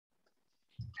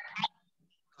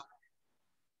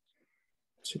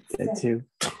That too.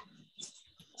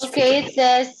 Okay, it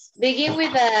says, begin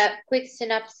with a quick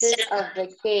synopsis of the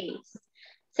case.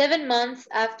 7 months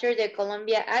after the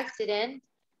Columbia accident,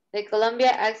 the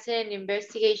Columbia Accident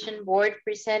Investigation Board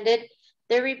presented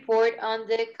the report on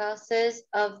the causes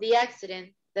of the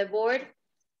accident. The board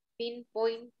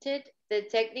pinpointed the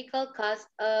technical cause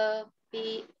of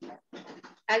the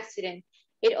accident.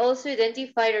 It also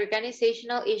identified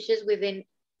organizational issues within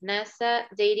NASA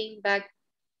dating back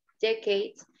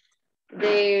decades.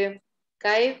 The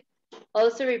guide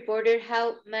also reported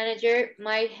how manager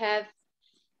might have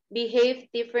behaved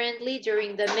differently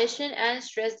during the mission and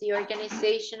stressed the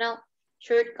organizational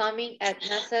shortcoming at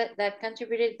NASA that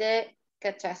contributed to the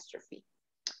catastrophe.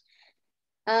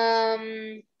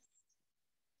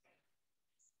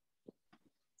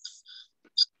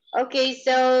 Okay,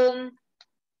 so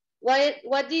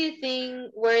what do you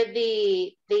think were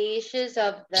the issues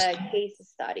of the case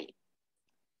study?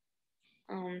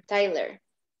 Tyler.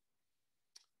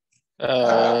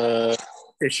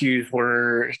 Issues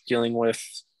were dealing with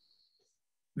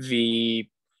the,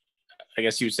 I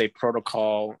guess you would say,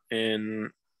 protocol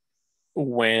in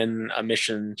when a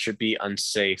mission should be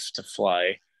unsafe to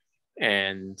fly,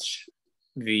 and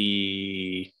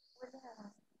the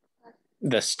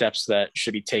steps that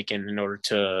should be taken in order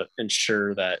to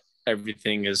ensure that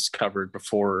everything is covered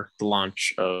before the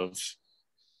launch of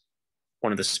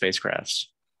one of the spacecrafts,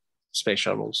 space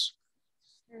shuttles.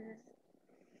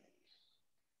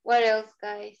 What else,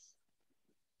 guys?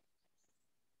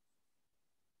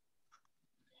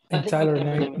 I think Tyler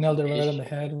nailed it right on the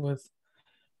head with,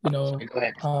 you know,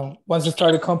 once it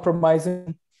started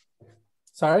compromising.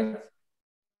 Sorry?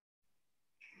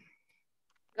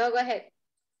 No, go ahead.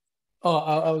 Oh,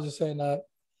 I was just saying that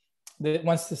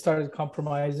once they started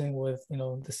compromising with, you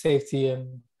know, the safety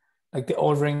and like the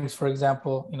O-rings, for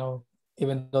example, you know,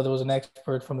 even though there was an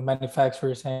expert from the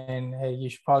manufacturer saying, hey, you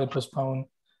should probably postpone,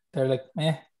 they're like,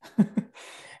 eh.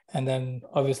 And then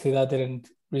obviously that didn't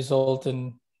result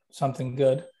in something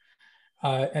good.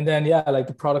 And then, yeah, like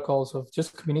the protocols of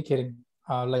just communicating,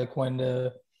 like when I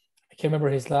can't remember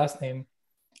his last name,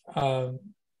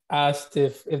 asked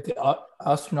if the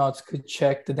astronauts could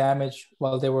check the damage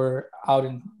while they were out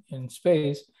in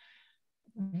space,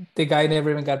 the guy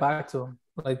never even got back to him.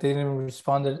 Like they never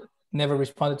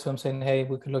responded to him saying, hey,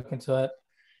 we could look into it.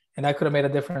 And that could have made a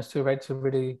difference too, right? To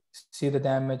really see the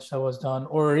damage that was done,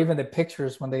 or even the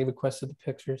pictures when they requested the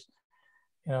pictures.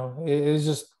 You know, it was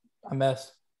just a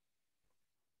mess.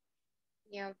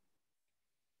 Yeah.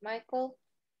 Michael?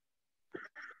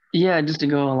 Yeah, just to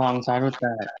go alongside with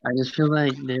that, I just feel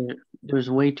like there's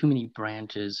way too many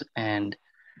branches, and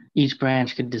each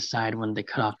branch could decide when they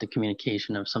cut off the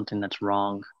communication of something that's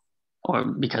wrong, or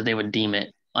because they would deem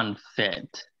it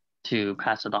unfit to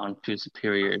pass it on to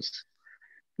superiors.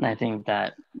 And I think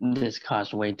that this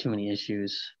caused way too many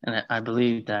issues, and I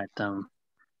believe that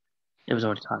it was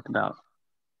already talked about.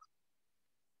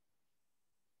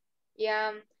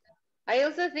 Yeah, I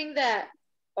also think that,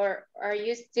 or are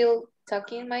you still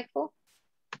talking, Michael?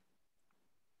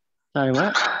 Sorry,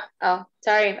 what? Oh,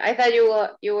 sorry. I thought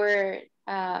you were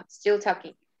still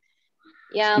talking.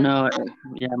 Yeah. No,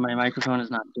 yeah, my microphone is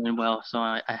not doing well, so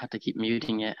I have to keep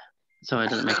muting it so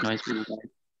it doesn't make noise for you guys.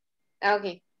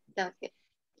 Okay, sounds good.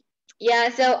 Yeah,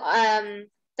 so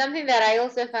something that I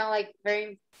also found like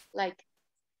very like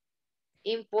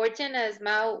important, as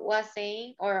Mao was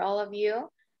saying, or all of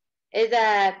you, is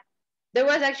that there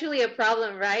was actually a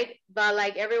problem, right? But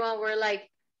like everyone were like,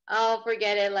 oh,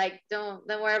 forget it, like don't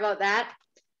worry about that.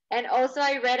 And also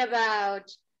I read about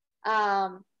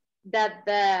that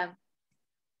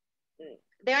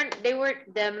they were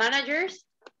the managers,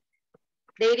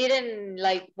 they didn't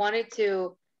like wanted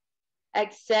to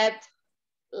accept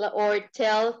or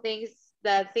tell things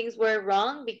that things were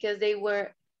wrong because they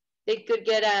could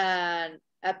get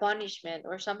a punishment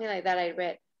or something like that, I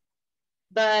read.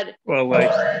 But well, like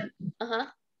I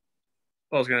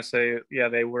was gonna say, yeah,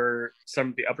 they were some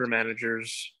of the upper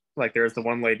managers. Like there's the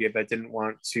one lady that didn't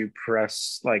want to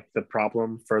press like the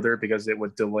problem further because it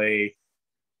would delay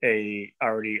a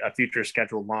future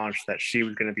scheduled launch that she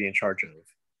was going to be in charge of.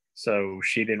 So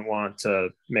she didn't want to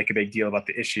make a big deal about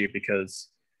the issue because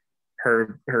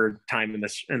her time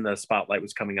in the spotlight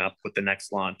was coming up with the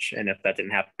next launch, and if that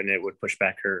didn't happen, it would push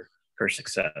back her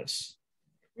success.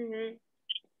 Mm-hmm.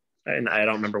 And I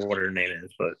don't remember what her name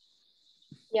is, but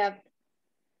yeah.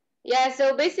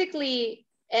 So basically,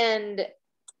 and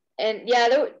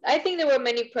yeah, I think there were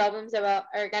many problems about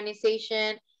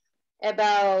organization,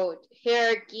 about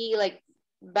hierarchy, like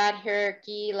bad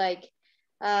hierarchy. Like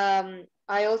I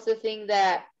also think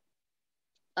that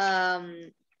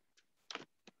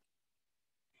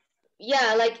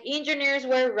yeah, like engineers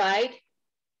were right,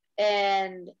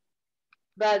 and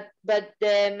but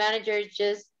the manager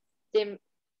just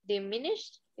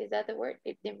diminished, is that the word?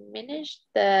 It diminished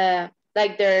the,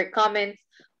 like, their comments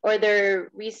or their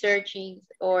researching,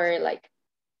 or like,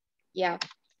 yeah.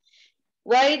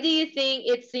 Why do you think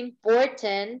it's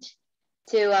important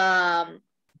to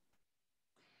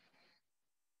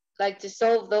like to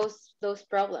solve those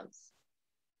problems?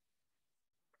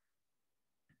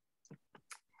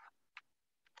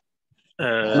 In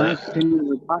my opinion,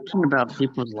 we're talking about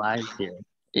people's lives here.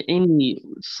 Any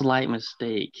slight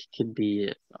mistake could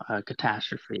be a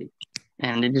catastrophe.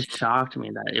 And it just shocked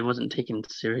me that it wasn't taken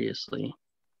seriously.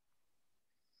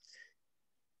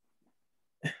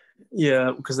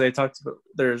 Yeah, because they talked about,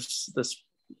 there's this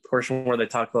portion where they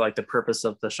talk about like the purpose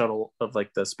of the shuttle, of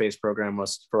like the space program,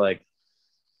 was for like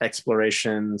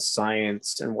exploration,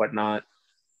 science, and whatnot.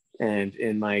 And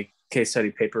in my case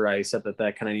study paper, I said that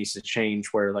that kind of needs to change,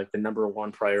 where like the number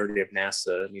one priority of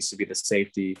NASA needs to be the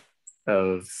safety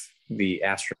of the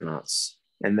astronauts,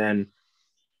 and then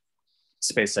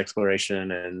space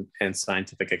exploration and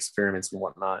scientific experiments and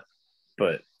whatnot.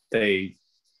 But they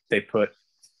put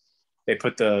they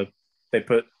put the they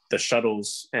put the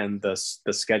shuttles and the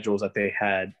schedules that they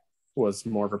had was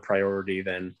more of a priority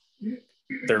than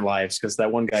their lives, because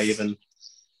that one guy even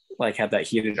like had that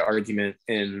heated argument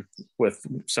in with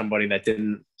somebody that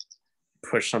didn't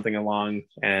push something along,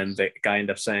 and the guy ended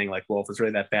up saying like, well, if it's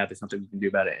really that bad, there's nothing we can do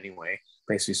about it anyway,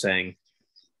 basically saying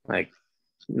like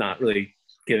not really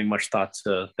giving much thought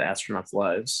to the astronauts'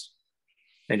 lives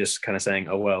and just kind of saying,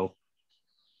 oh well.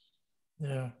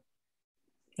 Yeah,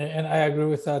 and I agree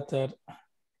with that, that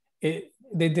they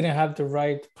didn't have the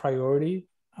right priority.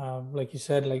 Like you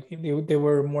said, like they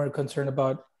were more concerned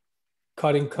about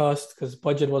cutting costs because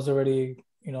budget was already,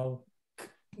 you know,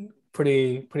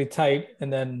 pretty tight,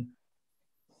 and then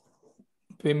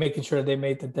making sure they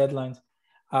made the deadlines.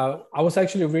 I was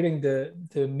actually reading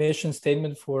the mission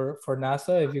statement for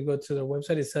NASA. If you go to their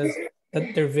website, it says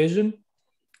that their vision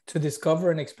to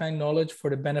discover and expand knowledge for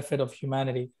the benefit of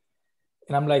humanity.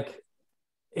 And I'm like,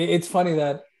 it's funny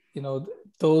that, you know,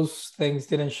 those things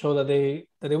didn't show that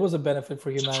it was a benefit for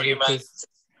humanity, because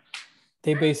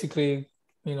they basically,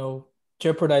 you know,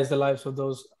 jeopardized the lives of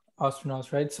those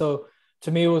astronauts, right? So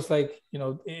to me, it was like, you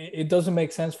know, it doesn't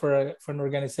make sense for an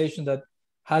organization that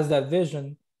has that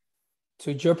vision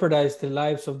to jeopardize the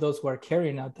lives of those who are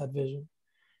carrying out that vision.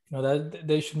 You know, that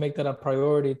they should make that a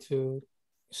priority, to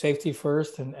safety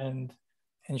first, and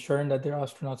ensuring that their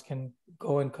astronauts can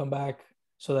go and come back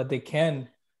so that they can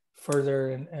further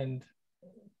and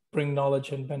bring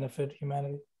knowledge and benefit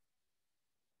humanity.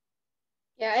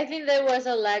 Yeah, I think there was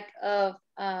a lack of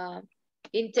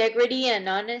integrity and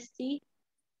honesty,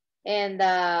 and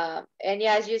yeah,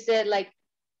 as you said, like,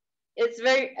 it's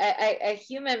very a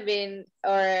human being,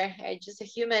 or just a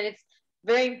human, it's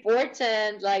very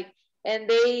important, like, and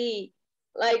they,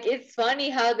 like, it's funny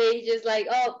how they just like,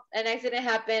 oh, an accident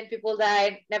happened, people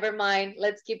died, never mind,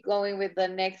 let's keep going with the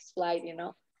next flight, you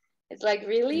know. It's like,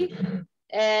 really?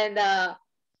 And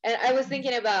I was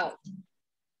thinking about,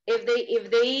 if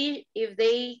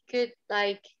they could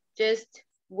like just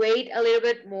wait a little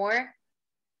bit more,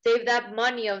 save that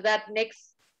money of that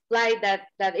next flight, that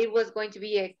it was going to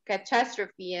be a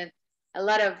catastrophe and a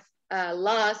lot of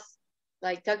loss,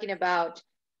 like talking about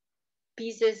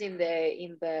pieces in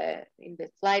the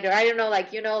flight, or I don't know,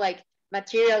 like, you know, like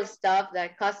material stuff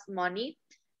that costs money.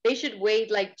 They should wait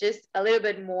like just a little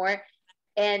bit more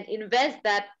and invest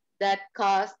that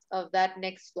cost of that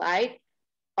next flight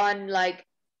on like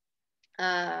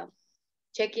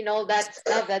checking all that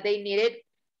stuff that they needed,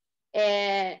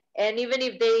 and even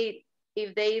if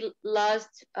they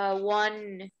lost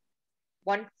one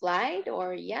flight,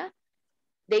 or yeah,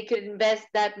 they could invest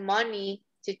that money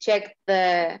to check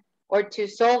or to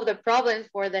solve the problems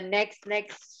for the next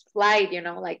flight, you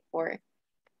know, like, for,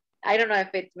 I don't know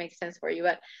if it makes sense for you,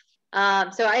 but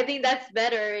so I think that's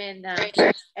better, and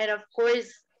of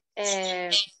course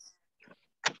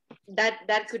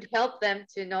that could help them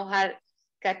to know how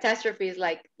catastrophes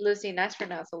like losing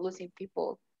astronauts or losing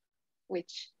people,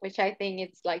 which I think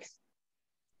it's like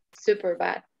super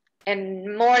bad,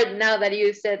 and more now that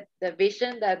you said the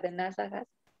vision that the NASA has.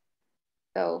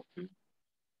 So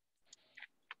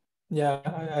Yeah,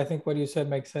 I think what you said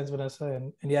makes sense, Vanessa,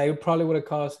 and yeah, it probably would have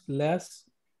cost less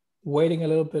waiting a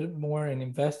little bit more and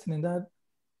investing in that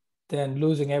than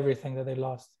losing everything that they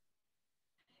lost.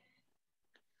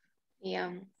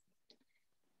 yeah.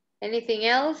 Anything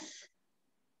else?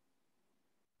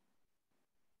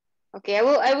 Okay,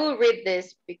 I will read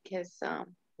this because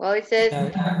well, it says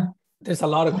there's a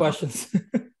lot of questions.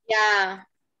 yeah.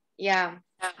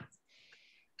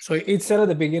 So it said at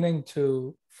the beginning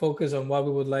to focus on what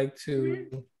we would like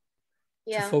to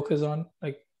focus on,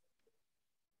 like.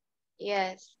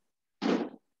 Yes.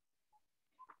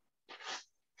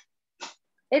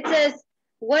 It says,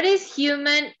 what is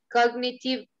human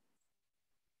cognitive,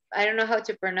 I don't know how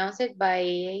to pronounce it,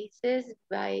 biases,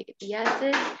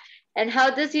 and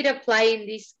how does it apply in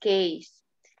this case?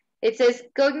 It says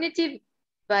cognitive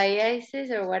biases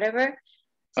or whatever.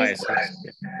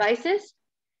 Biases?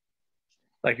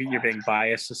 Like you're being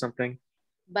biased to something?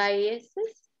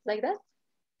 Biases? Like that?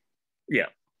 Yeah.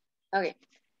 Okay.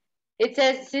 It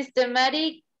says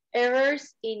systematic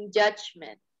errors in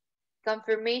judgment,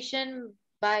 confirmation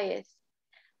bias,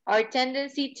 our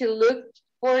tendency to look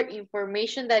for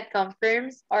information that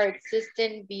confirms our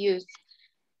existing views,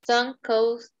 sunk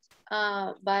cost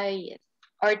bias,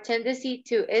 our tendency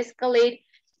to escalate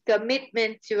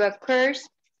commitment to a course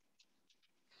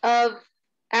of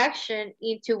action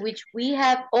into which we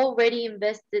have already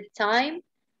invested time,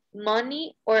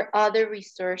 money, or other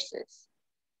resources.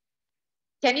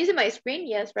 Can you see my screen?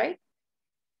 Yes, right?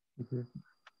 Mm-hmm.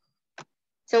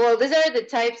 So, well, these are the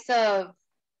types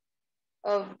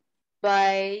of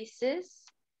biases.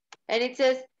 And it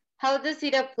says, how does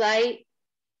it apply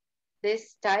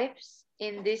these types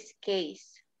in this case?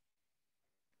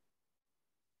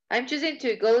 I'm choosing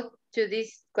to go to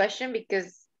this question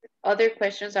because other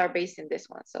questions are based in this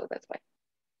one. So that's why.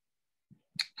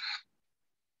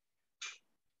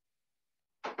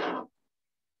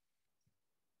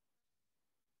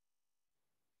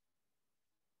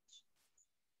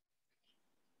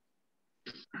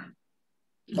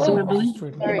 So I believe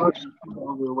we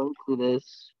went through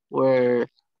this where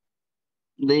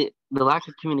the lack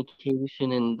of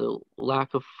communication and the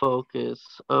lack of focus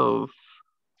of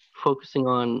focusing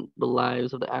on the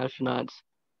lives of the astronauts,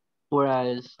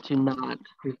 whereas to not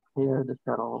repair the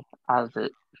shuttle as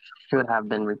it should have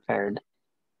been repaired,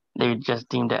 they just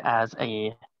deemed it as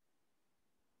a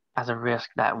risk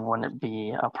that wouldn't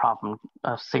be a problem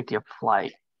of safety of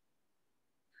flight.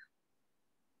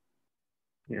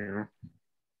 Yeah.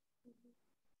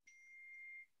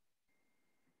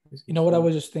 You know what I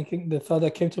was just thinking? The thought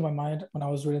that came to my mind when I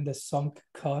was reading the sunk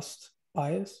cost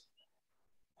bias.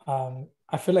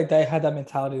 I feel like they had that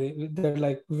mentality. They're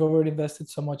like, we've already invested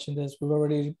so much in this. We're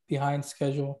already behind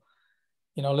schedule.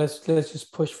 You know, let's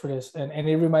just push for this. And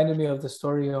it reminded me of the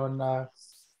story on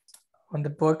the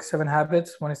book 7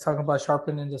 Habits when it's talking about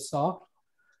sharpening the saw,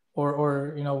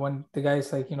 or you know, when the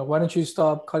guy's like, you know, why don't you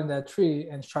stop cutting that tree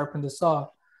and sharpen the saw?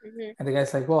 Mm-hmm. And the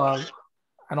guy's like, well,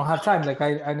 I don't have time. Like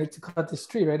I need to cut this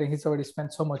tree, right? And he's already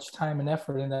spent so much time and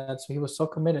effort in that. So he was so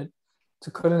committed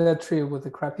to cutting that tree with the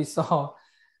crappy saw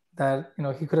that, you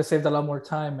know, he could have saved a lot more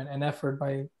time and effort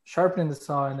by sharpening the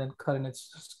saw and then cutting it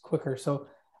just quicker. So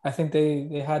I think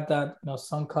they had that, you know,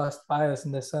 sunk cost bias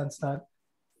in the sense that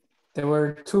they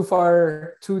were too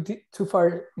far, you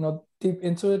know, deep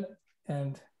into it,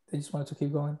 and they just wanted to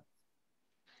keep going.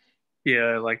 Yeah,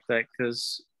 I like that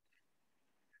because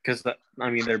I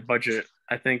mean their budget.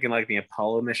 I think in like the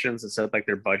Apollo missions, it said like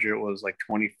their budget was like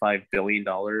 $25 billion,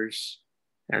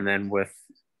 and then with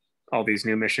all these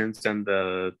new missions and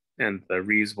the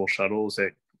reusable shuttles,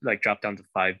 it like dropped down to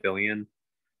 5 billion.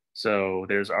 So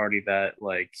there's already that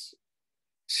like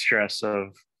stress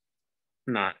of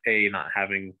not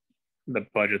having the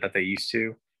budget that they used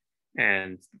to,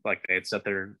 and like they had set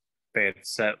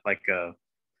like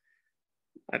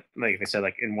they said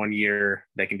like in 1 year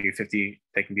they can do 50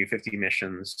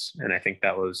 missions, and I think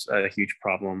that was a huge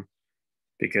problem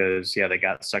because they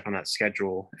got stuck on that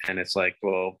schedule, and it's like,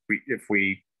 well, if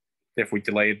we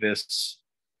delay this.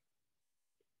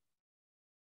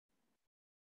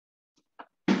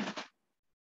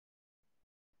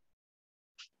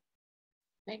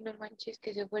 Ay, no manches,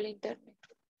 que se fue el internet.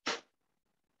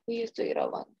 Y yo estoy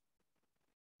grabando.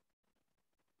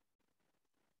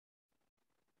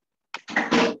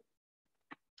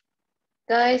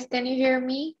 Guys, can you hear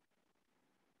me?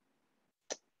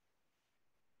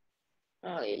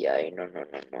 Ay, no.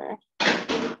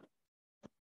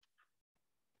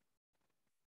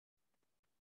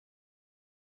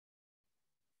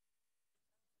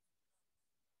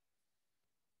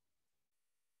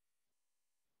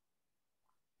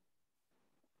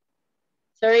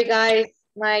 Sorry, guys,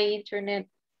 my internet.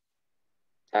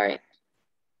 Sorry.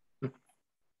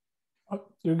 Oh,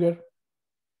 you're good.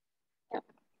 Yeah.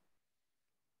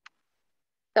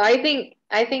 So I think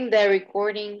the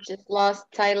recording just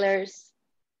lost Tyler's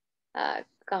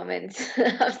comments.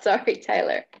 I'm sorry,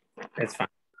 Tyler. It's fine.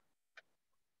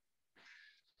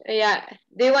 Yeah.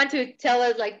 Do you want to tell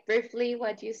us like briefly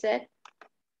what you said?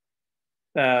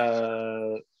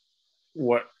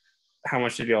 What? how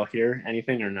much did y'all hear?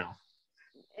 Anything or no?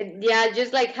 Yeah,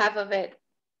 just like half of it.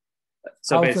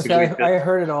 So I was gonna basically, say, I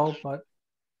heard it all, but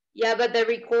Yeah, but the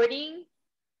recording,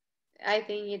 I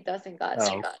think it doesn't got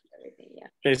Oh. everything. Yeah.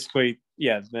 basically,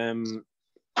 yeah,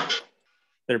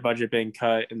 their budget being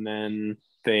cut, and then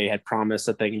they had promised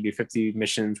that they can do 50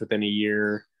 missions within a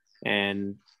year,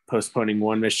 and postponing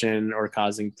one mission or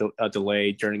causing a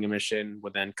delay during a mission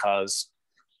would then cause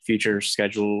future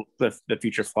schedule the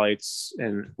future flights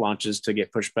and launches to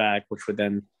get pushed back, which would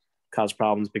then cause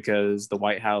problems because the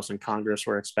White House and Congress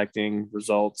were expecting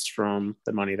results from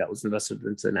the money that was invested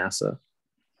into NASA.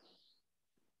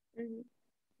 Mm-hmm.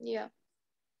 Yeah.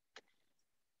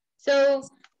 So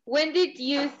when did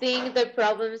you think the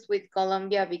problems with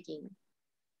Colombia begin?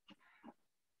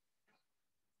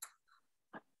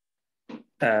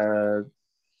 I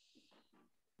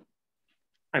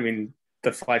mean,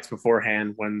 the flights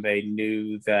beforehand, when they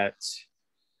knew that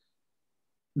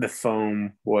the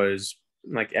foam was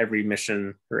like every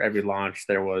mission or every launch,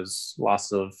 there was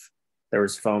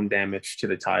foam damage to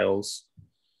the tiles,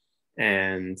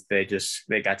 and they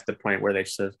got to the point where they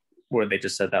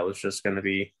just said that was just going to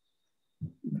be,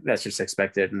 that's just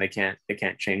expected, and they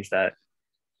can't change that.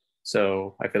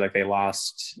 So I feel like they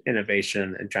lost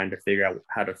innovation and trying to figure out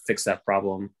how to fix that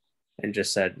problem, and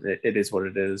just said it is what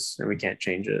it is and we can't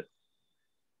change it.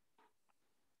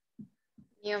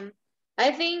 Yeah,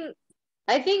 I think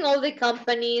all the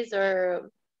companies or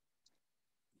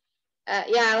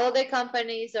all the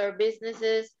companies or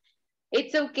businesses,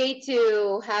 it's okay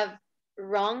to have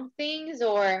wrong things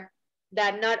or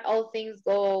that not all things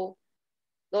go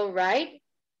right.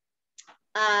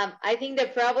 I think the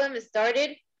problem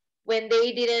started when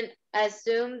they didn't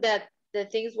assume that the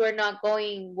things were not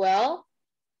going well,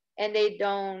 and they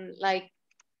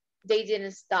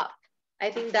didn't stop. I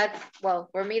think that's, well,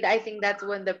 for me, I think that's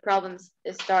when the problems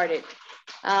started.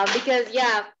 Because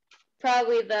yeah,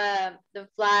 probably the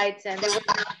flights, and they were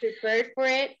not prepared for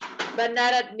it, but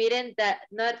not admitting that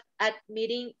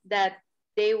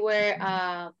they were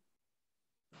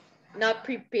not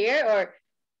prepared, or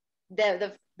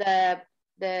the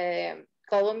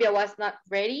Colombia was not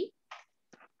ready.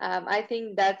 I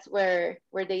think that's where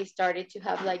they started to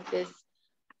have like this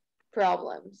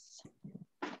problems.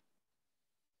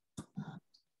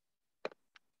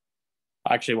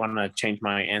 I actually want to change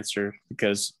my answer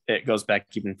because it goes back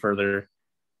even further,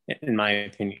 in my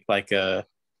opinion,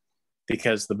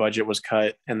 because the budget was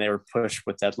cut and they were pushed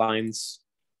with deadlines.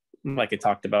 Like, it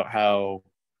talked about how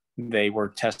they were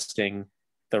testing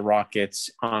the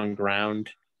rockets on ground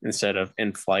instead of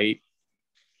in flight.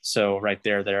 So right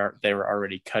there, they were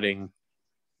already cutting.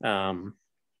 They're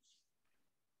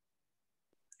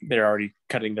already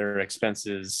cutting their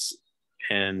expenses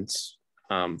and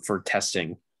for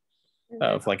testing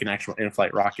of like an actual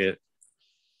in-flight rocket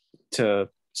to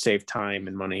save time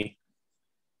and money,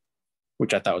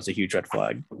 which I thought was a huge red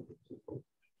flag.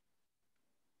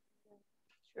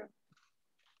 Sure.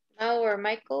 Now, or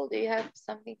Michael, do you have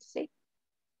something to say?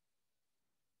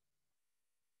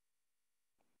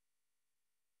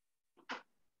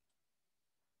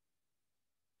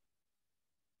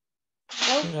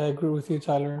 yeah, I agree with you,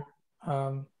 Tyler.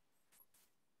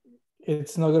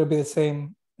 It's not going to be the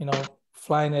same,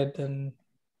 flying it and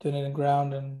doing it in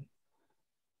ground, and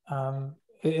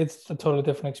it's a totally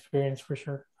different experience for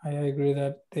sure. I agree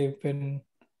that they've been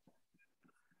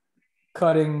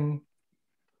cutting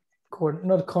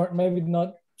maybe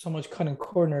not so much cutting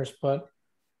corners, but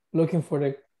looking for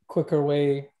the quicker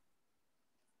way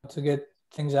to get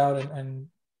things out and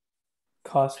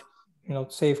cost,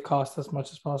 save cost as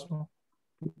much as possible.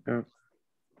 Yeah.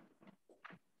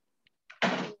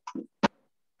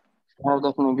 I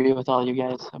definitely agree with all you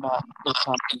guys about this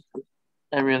topic.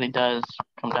 It really does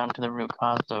come down to the root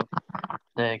cause of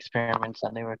the experiments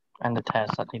that they were and the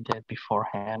tests that they did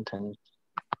beforehand, and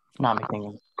not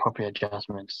making appropriate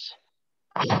adjustments.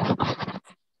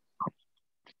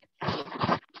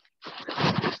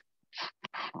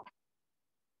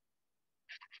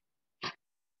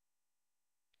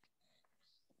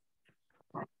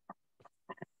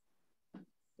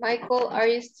 Michael, are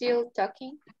you still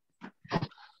talking?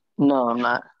 No, I'm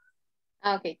not.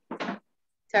 Okay.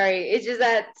 Sorry, it's just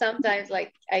that sometimes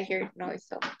like I hear noise,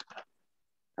 so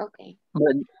okay.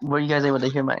 But were you guys able to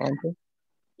hear my answer?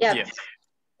 Yep. Yes.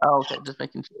 Oh, okay, just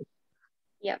making sure.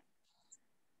 Yep.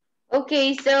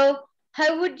 Okay, so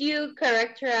how would you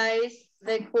characterize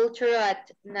the culture at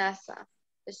NASA?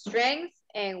 The strengths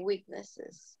and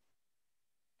weaknesses.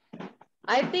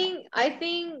 I think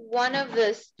one of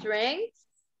the strengths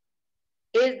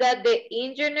is that the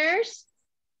engineers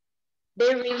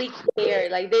they really care.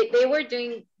 Like they were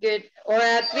doing good, or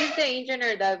at least the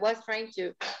engineer that was trying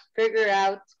to figure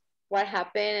out what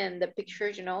happened and the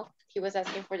pictures, you know, he was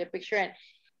asking for the picture, and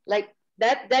like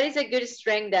that is a good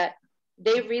strength that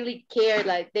they really care.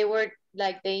 Like they were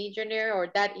like the engineer or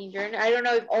that engineer. I don't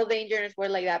know if all the engineers were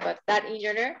like that, but that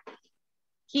engineer,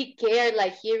 he cared.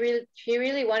 Like he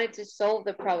really wanted to solve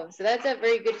the problem. So that's a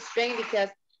very good strength, because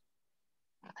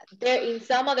there in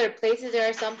some other places there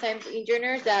are sometimes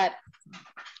engineers that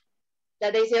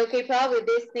they say, okay, probably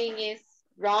this thing is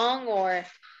wrong, or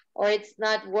it's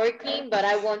not working, but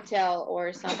I won't tell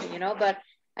or something, you know. But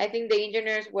I think the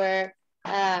engineers were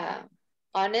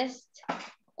honest.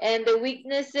 And the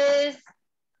weaknesses,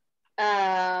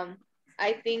 I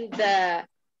think the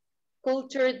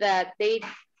culture that they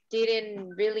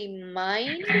didn't really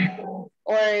mind,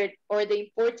 or the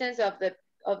importance of the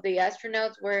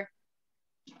astronauts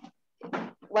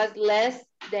was less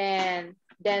than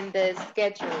the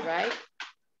schedule, right?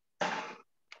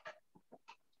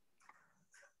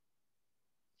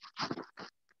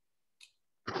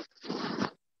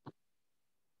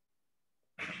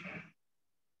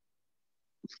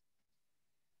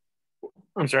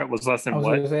 I'm sorry, it was less I than was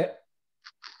what? gonna say,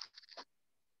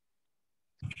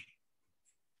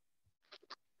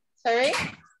 Sorry?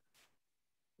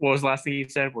 What was the last thing you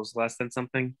said? Was less than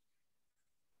something?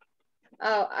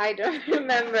 Oh, I don't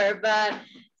remember, but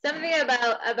something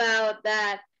about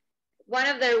that. One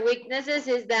of their weaknesses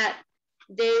is that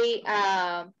they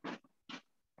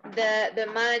the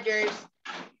managers,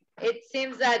 it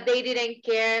seems that they didn't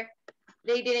care.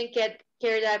 They didn't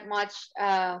care that much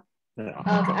of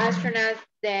astronauts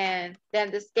than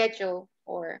the schedule,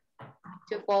 or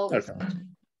to follow the Okay. schedule.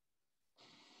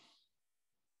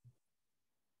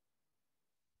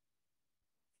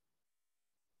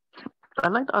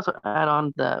 I'd like to also add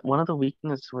on that one of the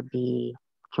weaknesses would be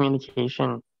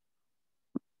communication,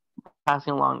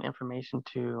 passing along information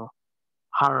to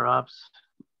higher ups.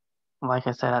 Like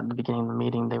I said at the beginning of the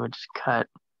meeting, they would just cut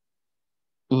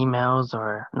emails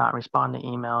or not respond to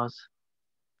emails,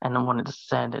 and then wanted to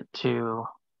send it to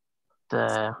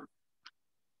the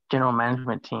general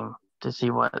management team to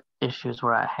see what issues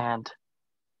were at hand.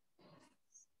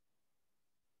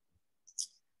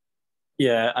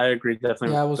 Yeah, I agree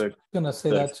definitely yeah, I with was gonna say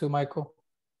that too, Michael.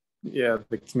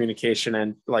 the communication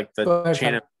and like Go the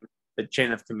ahead,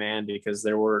 chain of command, because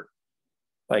there was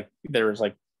like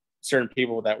certain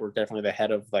people that were definitely the head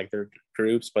of like their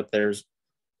groups, but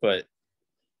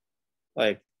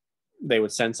like they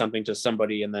would send something to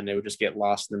somebody and then it would just get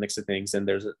lost in the mix of things, and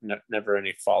there's never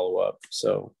any follow up.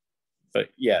 So, but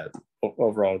yeah,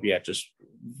 overall, yeah, just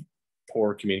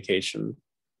poor communication,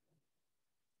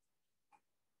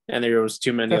 and there was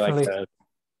too many Definitely.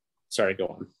 Sorry, go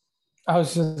on. I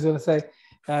was just gonna say,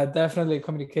 definitely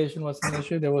communication was an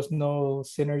issue. There was no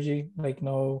synergy, like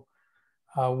no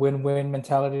win-win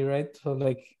mentality, right? So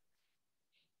like,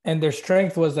 and their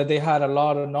strength was that they had a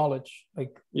lot of knowledge.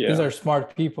 Like these are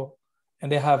smart people,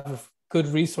 and they have good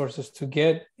resources to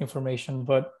get information.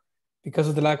 But because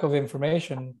of the lack of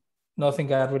information, nothing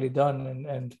got really done,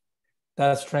 and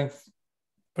that strength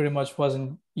pretty much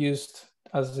wasn't used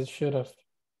as it should have.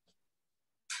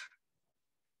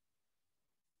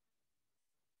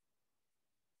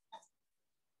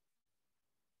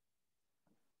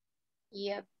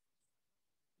 Yep.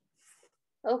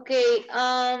 Okay.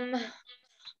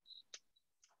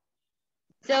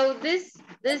 So this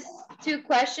two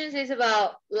questions is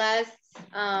about last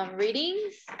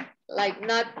readings, like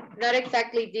not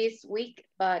exactly this week,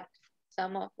 but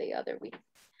some of the other weeks.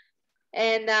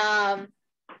 And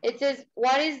it says,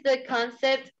 what is the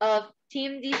concept of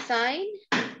team design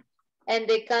and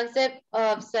the concept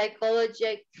of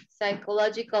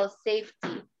psychological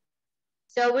safety?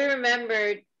 So we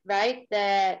remembered, right,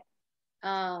 that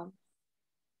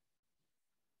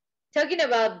talking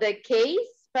about the case,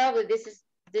 probably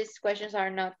these questions are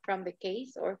not from the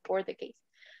case or for the case.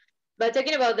 But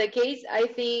talking about the case, I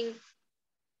think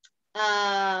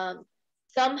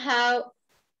somehow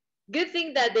good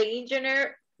thing that the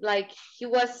engineer, like he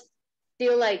was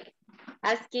still like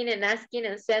asking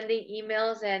and sending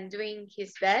emails and doing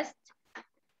his best.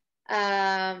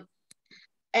 And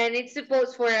it's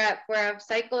supposed for a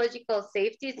psychological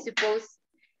safety, it's supposed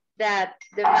that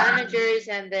the managers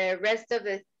and the rest of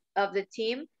the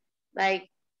team like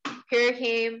hear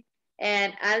him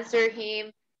and answer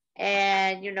him,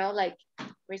 and like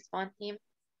respond him,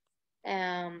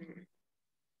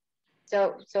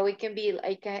 so it can be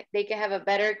like they can have a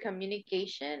better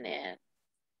communication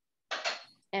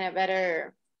and a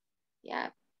better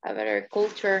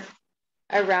culture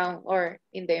around or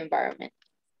in the environment.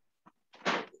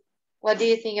 What do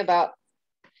you think about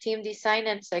team design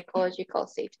and psychological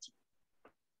safety.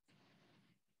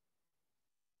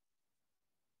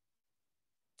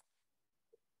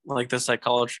 Like the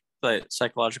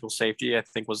psychological safety, I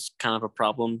think, was kind of a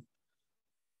problem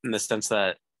in the sense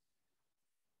that,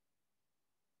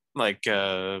 like,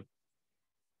 I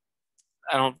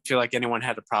don't feel like anyone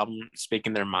had a problem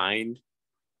speaking their mind,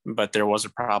 but there was a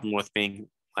problem with being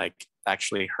like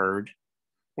actually heard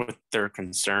with their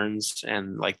concerns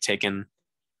and like taken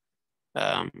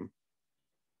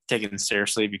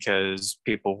seriously, because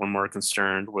people were more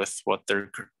concerned with what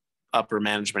their upper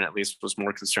management at least was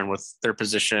more concerned with their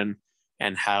position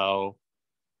and how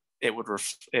it would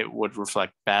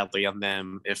reflect badly on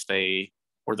them if they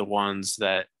were the ones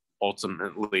that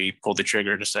ultimately pulled the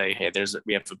trigger to say, hey,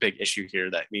 we have a big issue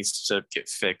here that needs to get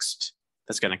fixed,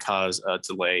 that's going to cause a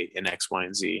delay in X, Y,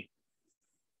 and Z.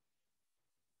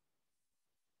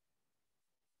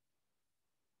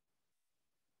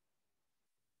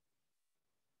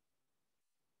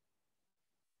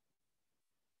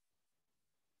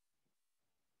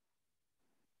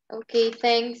 Okay,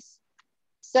 thanks.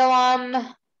 So,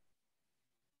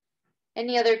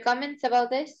 any other comments about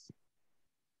this?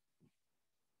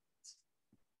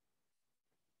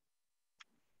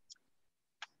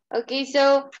 Okay,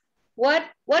 so what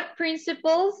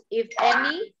principles, if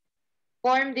any,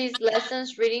 form these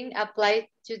lessons reading apply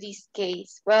to this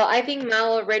case? Well, I think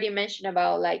Mao already mentioned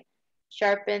about like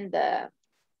sharpen the,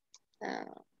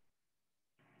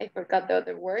 I forgot the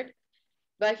other word,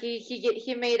 but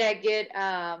he made a good,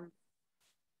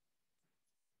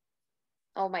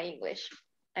 oh, my English,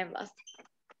 I'm lost.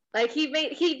 Like he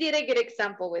did a good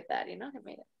example with that, you know, he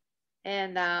made it.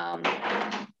 And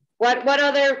what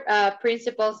other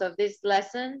principles of this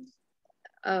lesson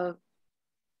of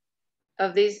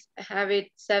this habit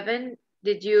 7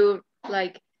 did you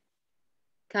like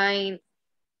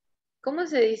 ¿cómo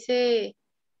se dice?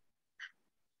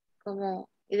 Como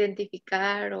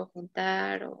identificar o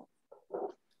juntar o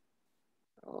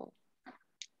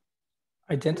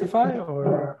Identify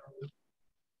or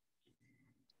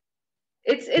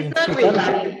it's not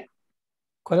really.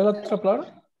 ¿Cuál es la otra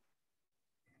palabra?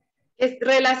 Es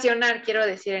relacionar, quiero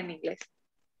decir en inglés.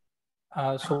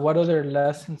 So what other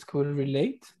lessons could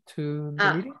relate to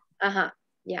the reading?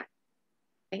 Yeah.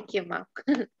 Thank you, Mom.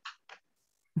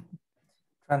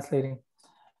 Translating.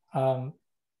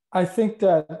 I think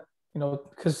that, you know,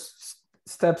 because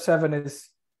step 7 is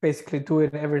basically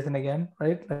doing everything again,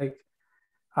 right? Like,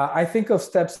 I think of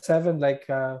step 7, like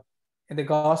in the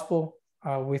gospel,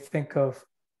 we think of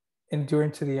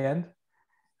enduring to the end.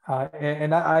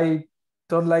 And I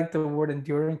don't like the word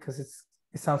enduring because it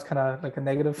sounds kind of like a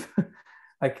negative,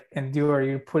 like endure,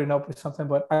 you're putting up with something.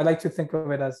 But I like to think of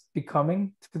it as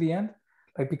becoming to the end,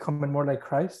 like becoming more like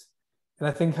Christ. And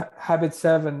I think habit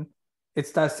 7,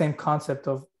 it's that same concept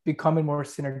of becoming more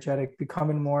synergetic,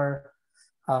 becoming more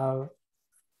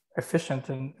efficient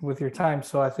with your time.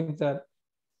 So I think that,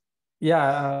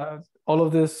 yeah, all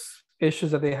of these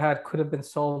issues that they had could have been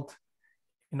solved,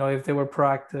 you know, if they were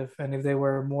proactive and if they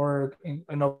were more in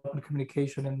open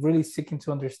communication and really seeking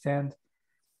to understand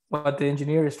what the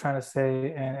engineer is trying to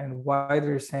say and why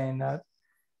they're saying that,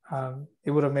 it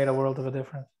would have made a world of a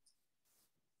difference.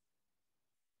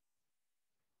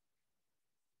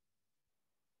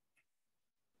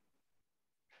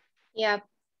 Yeah,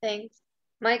 thanks.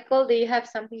 Michael, do you have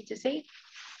something to say?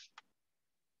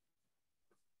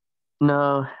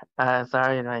 No,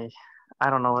 sorry, I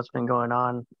don't know what's been going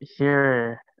on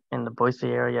here in the Boise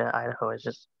area, Idaho. It's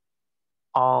just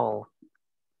all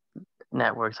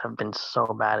networks have been so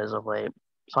bad as of late.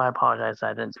 So I apologize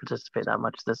I didn't participate that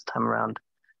much this time around.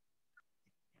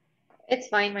 It's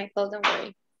fine, Michael, don't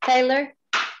worry. Tyler?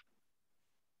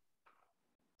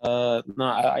 No,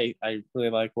 I really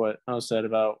like what I said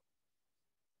about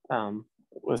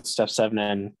with step 7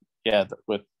 and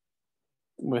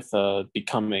with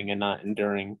becoming and not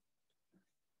enduring.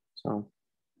 So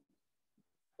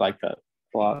like that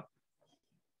a lot.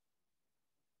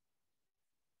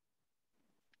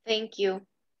 Thing you.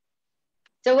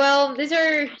 So, well, these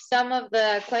are some of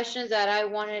the questions that I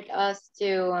wanted us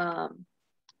to,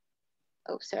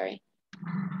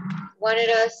 wanted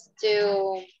us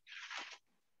to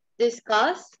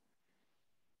discuss.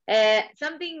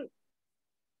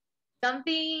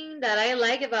 Something that I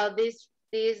like about this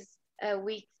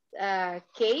week's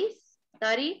case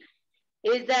study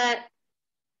is that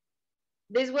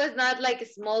this was not like a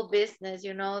small business,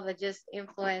 you know, that just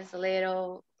influenced a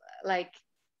little like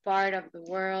part of the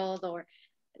world or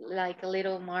like a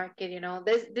little market, you know.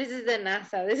 This is the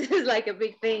NASA. This is like a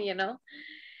big thing, you know.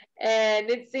 And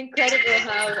it's incredible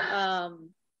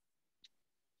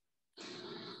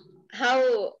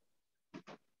how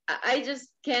I just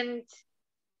can't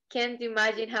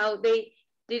imagine how they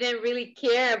didn't really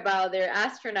care about their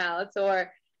astronauts.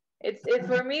 Or it's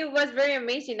for me, it was very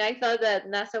amazing. I thought that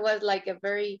NASA was like a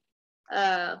very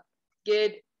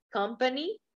good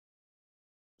company.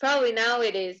 Probably now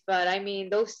it is, but I mean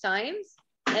those times,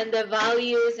 and the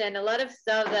values and a lot of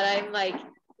stuff that I'm like,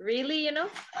 really, you know.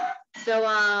 So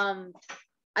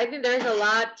I think there's a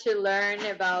lot to learn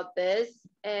about this.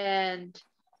 And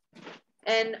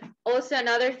also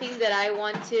another thing that I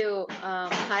want to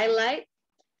highlight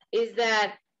is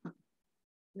that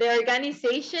the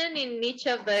organization in each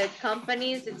of the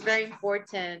companies, it's very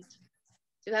important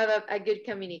to have a good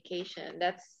communication.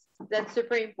 That's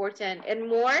super important, and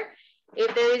more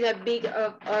if there is a big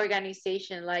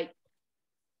organization. Like,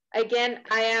 again,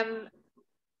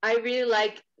 I really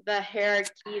like the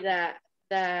hierarchy, that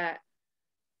the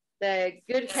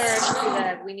good hierarchy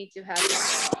that we need to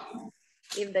have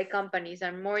in the companies,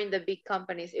 and more in the big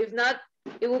companies. If not,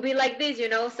 it will be like this, you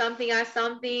know, something as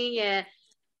something, and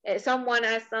someone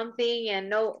asks something and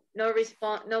no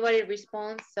response, nobody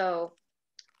responds. So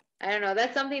I don't know,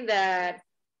 that's something that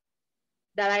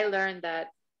I learned, that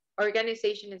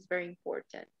organization is very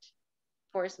important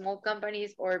for small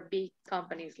companies or big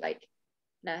companies like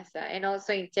NASA. And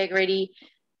also integrity,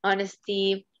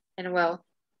 honesty, and, well,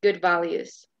 good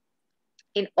values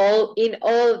in all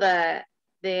the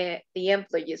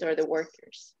employees or the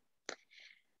workers.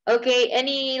 Okay,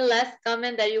 any last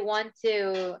comment that you want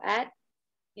to add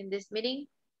in this meeting?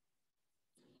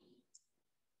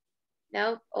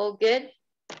 No, all good.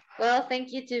 Well,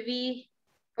 thank you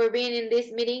for being in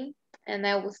this meeting, and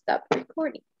I will stop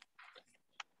recording.